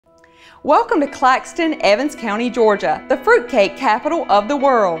Welcome to Claxton, Evans County, Georgia, the fruitcake capital of the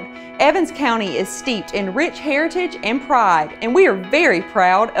world. Evans County is steeped in rich heritage and pride, and we are very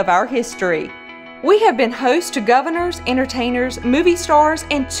proud of our history. We have been host to governors, entertainers, movie stars,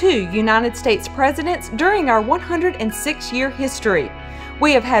 and 2 United States presidents during our 106-year history.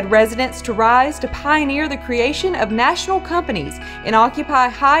 We have had residents to rise to pioneer the creation of national companies and occupy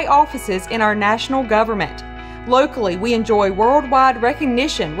high offices in our national government. Locally, we enjoy worldwide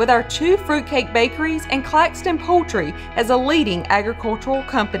recognition with our 2 fruitcake bakeries and Claxton Poultry as a leading agricultural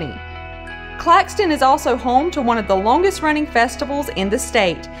company. Claxton is also home to one of the longest-running festivals in the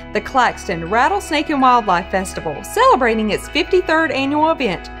state, the Claxton Rattlesnake and Wildlife Festival, celebrating its 53rd annual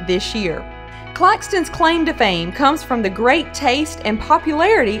event this year. Claxton's claim to fame comes from the great taste and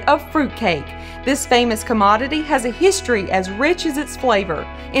popularity of fruitcake. This famous commodity has a history as rich as its flavor.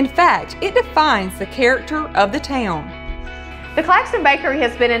 In fact, it defines the character of the town. The Claxton Bakery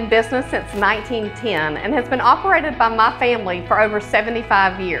has been in business since 1910 and has been operated by my family for over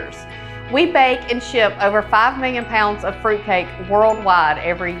 75 years. We bake and ship over 5 million pounds of fruitcake worldwide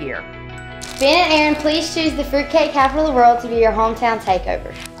every year. Ben and Erin, please choose the fruitcake capital of the world to be your hometown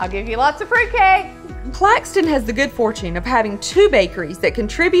takeover. I'll give you lots of fruitcake. Claxton has the good fortune of having 2 bakeries that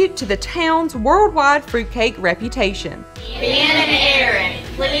contribute to the town's worldwide fruitcake reputation. Ben and Erin,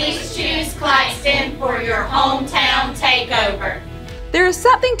 please choose Claxton for your hometown takeover. There is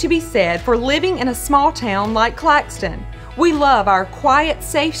something to be said for living in a small town like Claxton. We love our quiet,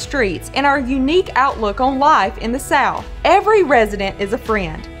 safe streets and our unique outlook on life in the South. Every resident is a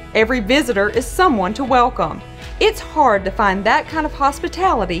friend. Every visitor is someone to welcome. It's hard to find that kind of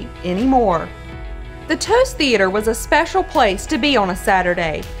hospitality anymore. The Toast Theater was a special place to be on a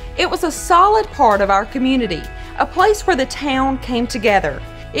Saturday. It was a solid part of our community, a place where the town came together.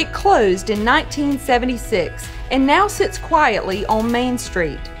 It closed in 1976 and now sits quietly on Main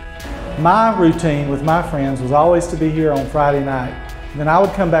Street. My routine with my friends was always to be here on Friday night. Then I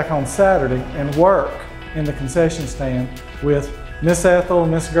would come back on Saturday and work in the concession stand with Miss Ethel,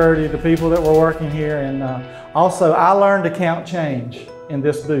 Miss Gertie, the people that were working here, and also I learned to count change in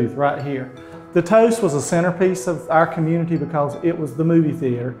this booth right here. The Toast was a centerpiece of our community because it was the movie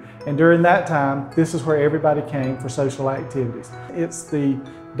theater, and during that time, this is where everybody came for social activities. It's the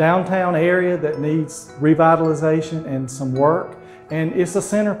downtown area that needs revitalization and some work, and it's a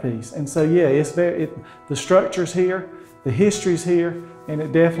centerpiece. And so yeah, the structure's here, the history's here, and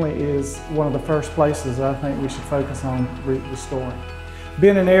it definitely is one of the first places I think we should focus on restoring.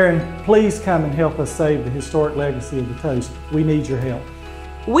 Ben and Erin, please come and help us save the historic legacy of the Toast. We need your help.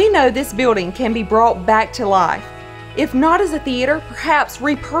 We know this building can be brought back to life. If not as a theater, perhaps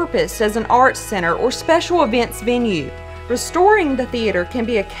repurposed as an arts center or special events venue. Restoring the theater can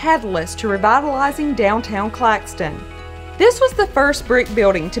be a catalyst to revitalizing downtown Claxton. This was the first brick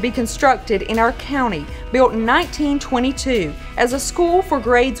building to be constructed in our county, built in 1922 as a school for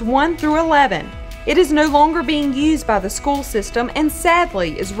grades 1 through 11. It is no longer being used by the school system and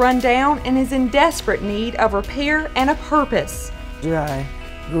sadly is run down and is in desperate need of repair and a purpose. I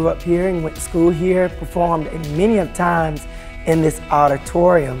grew up here and went to school here, performed many of times in this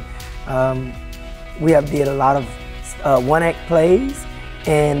auditorium. We have did a lot of one-act plays,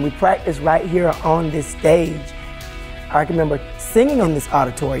 and we practiced right here on this stage. I can remember singing on this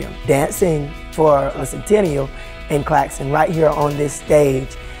auditorium, dancing for a centennial in Claxton right here on this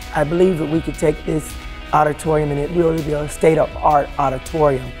stage. I believe that we could take this auditorium and it really be a state-of-art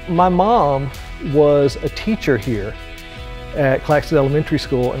auditorium. My mom was a teacher here at Claxton Elementary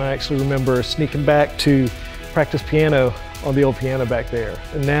School, and I actually remember sneaking back to practice piano on the old piano back there.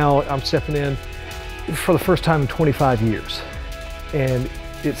 And now I'm stepping in for the first time in 25 years. And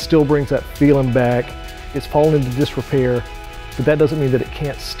it still brings that feeling back. It's fallen into disrepair, but that doesn't mean that it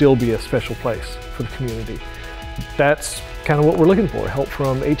can't still be a special place for the community. That's kind of what we're looking for, help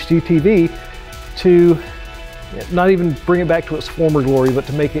from HGTV to not even bring it back to its former glory, but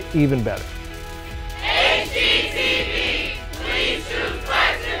to make it even better. HGTV, please choose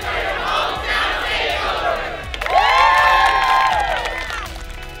Claxton for your hometown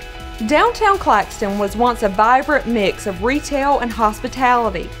takeover. Downtown Claxton was once a vibrant mix of retail and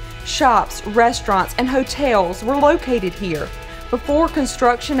hospitality. Shops, restaurants, and hotels were located here. Before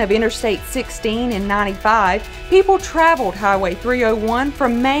construction of Interstate 16 in '95, people traveled Highway 301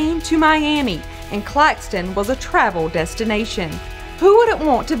 from Maine to Miami, and Claxton was a travel destination. Who wouldn't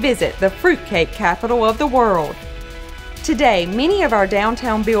want to visit the fruitcake capital of the world? Today, many of our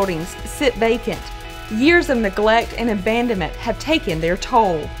downtown buildings sit vacant. Years of neglect and abandonment have taken their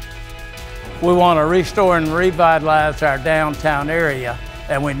toll. We want to restore and revitalize our downtown area,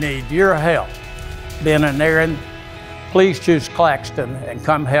 and we need your help. Ben and Erin, please choose Claxton and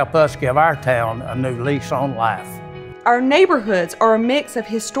come help us give our town a new lease on life. Our neighborhoods are a mix of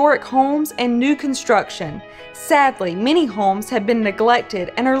historic homes and new construction. Sadly, many homes have been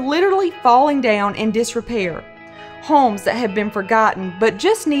neglected and are literally falling down in disrepair. Homes that have been forgotten but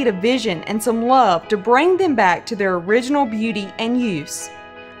just need a vision and some love to bring them back to their original beauty and use.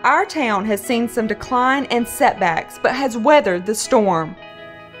 Our town has seen some decline and setbacks but has weathered the storm.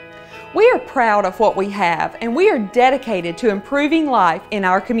 We are proud of what we have and we are dedicated to improving life in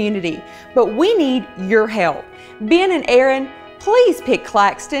our community, but we need your help. Ben and Erin, please pick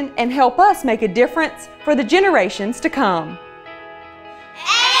Claxton and help us make a difference for the generations to come.